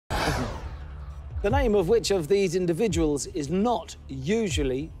The name of which of these individuals is not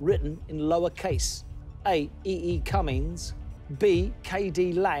usually written in lowercase? A. E. E. Cummings, B. K.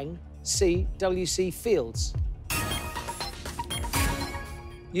 D. Lang, C. W. C. Fields.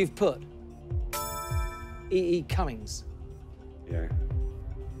 You've put E. E. Cummings. Yeah.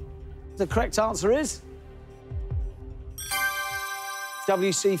 The correct answer is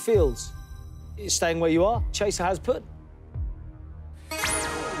W. C. Fields. You're staying where you are. Chaser has put.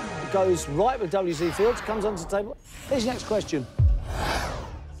 Goes right with W. C. Fields, comes onto the table. Here's your next question.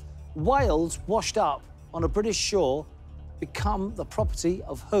 Whales washed up on a British shore become the property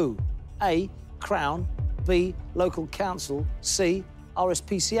of who? A. Crown, B. Local council, C.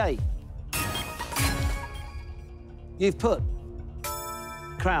 RSPCA. You've put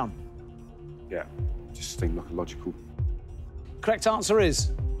Crown. Yeah, just seemed like a logical... Correct answer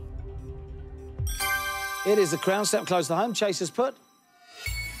is... It is the Crown. Step close to home. Chaser's put.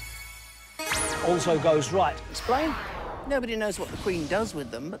 Also goes right. Explain. Nobody knows what the Queen does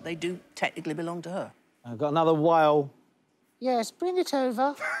with them, but they do technically belong to her. I've got another whale. Yes, bring it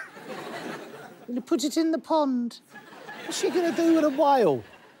over. I'm gonna put it in the pond. What's she gonna do with a whale?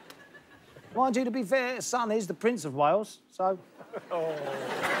 Mind you, to be fair, her son is the Prince of Wales, so... Oh.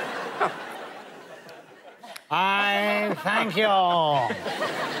 Thank you.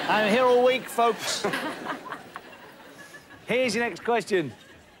 I'm here all week, folks. Here's your next question.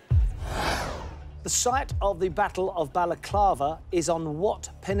 The site of the Battle of Balaclava is on what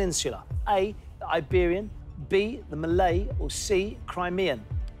peninsula? A, the Iberian, B, the Malay, or C, Crimean?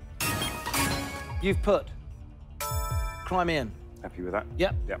 You've put Crimean. Happy with that?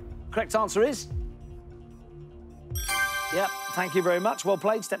 Yep. Yep. Correct answer is? Yep, thank you very much. Well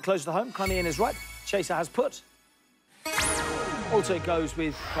played. Step closer to home. Crimean is right. Chaser has put. Also goes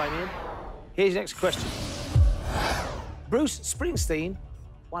with Crimean. Here's your next question. Bruce Springsteen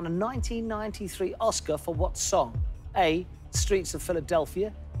won a 1993 Oscar for what song? A, Streets of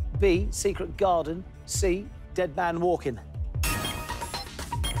Philadelphia, B, Secret Garden, C, Dead Man Walking.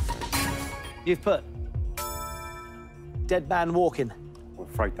 You've put Dead Man Walking. I'm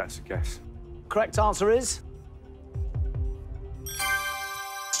afraid that's a guess. Correct answer is?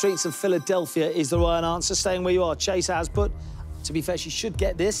 Streets of Philadelphia is the right answer. Staying where you are. Chaser has put. To be fair, she should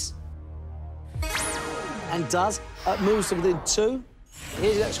get this. And does. Moves to within 2.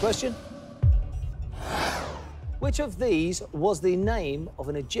 Here's your next question. Which of these was the name of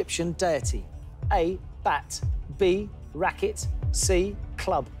an Egyptian deity? A, bat, B, racket, C,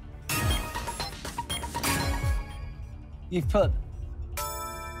 club. You've put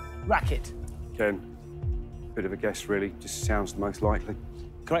racket. Again, bit of a guess, really. Just sounds the most likely.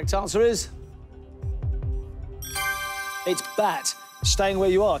 Correct answer is... It's bat. Staying where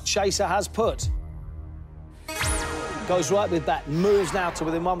you are. Chaser has put. Goes right with bat. Moves now to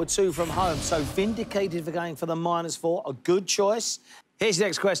within 1 with 2 from home. So vindicated for going for the -4. A good choice. Here's your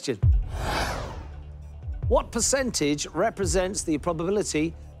next question. What percentage represents the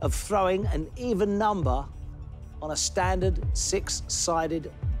probability of throwing an even number on a standard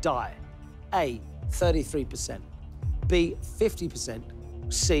 6-sided die? A, 33%, B, 50%,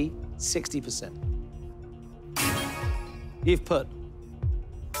 C, 60%. You've put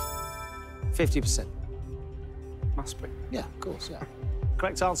 50%. Must be. Yeah, of course, yeah.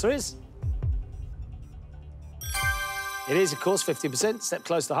 Correct answer is? It is, of course, 50%. Step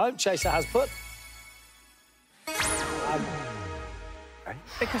close to home. Chaser has put.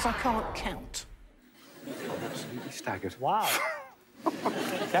 Because I can't count. Absolutely staggered. Wow.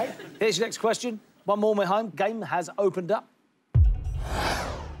 OK, here's your next question. One more way home. Game has opened up.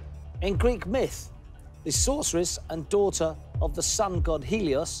 In Greek myth, the sorceress and daughter of the sun god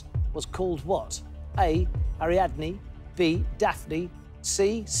Helios was called what? A, Ariadne, B, Daphne,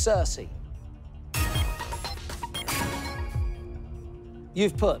 C, Circe.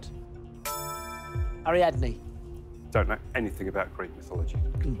 You've put Ariadne. Don't know anything about Greek mythology.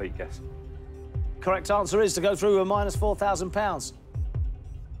 Complete guess. Correct answer is to go through with -4,000 £.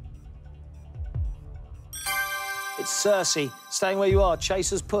 It's Circe. Staying where you are.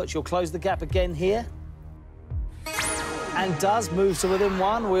 Chaser's put. You'll close the gap again here. And does move to within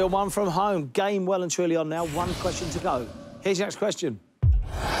 1. We are 1 from home. Game well and truly on now. 1 question to go. Here's your next question.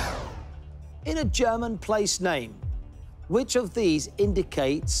 In a German place name, which of these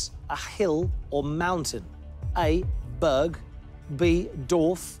indicates a hill or mountain? A, Berg, B,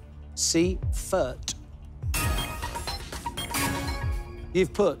 Dorf, C, Furt.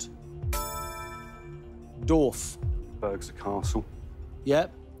 You've put Dorf. Berg's a castle.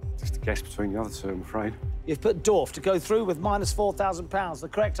 Yep. Just a guess between the other two, I'm afraid. You've put Dorf to go through with -4,000 £. The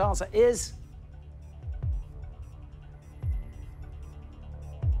correct answer is...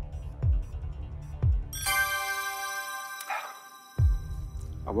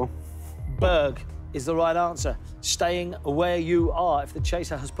 I will. Berg is the right answer. Staying where you are. If the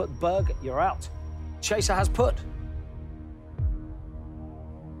chaser has put Berg, you're out. Chaser has put.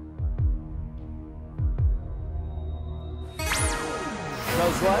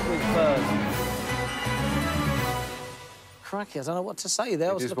 Goes right with Berg. Cracky, I don't know what to say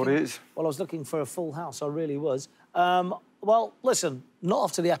there. It is what it is. Well, I was looking for a full house, I really was. Well, listen, not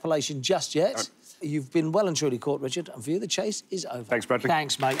off to the appellation just yet. No. You've been well and truly caught, Richard, and for you, the chase is over. Thanks, Bradley.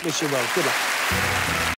 Thanks, mate. Wish you well. Good luck.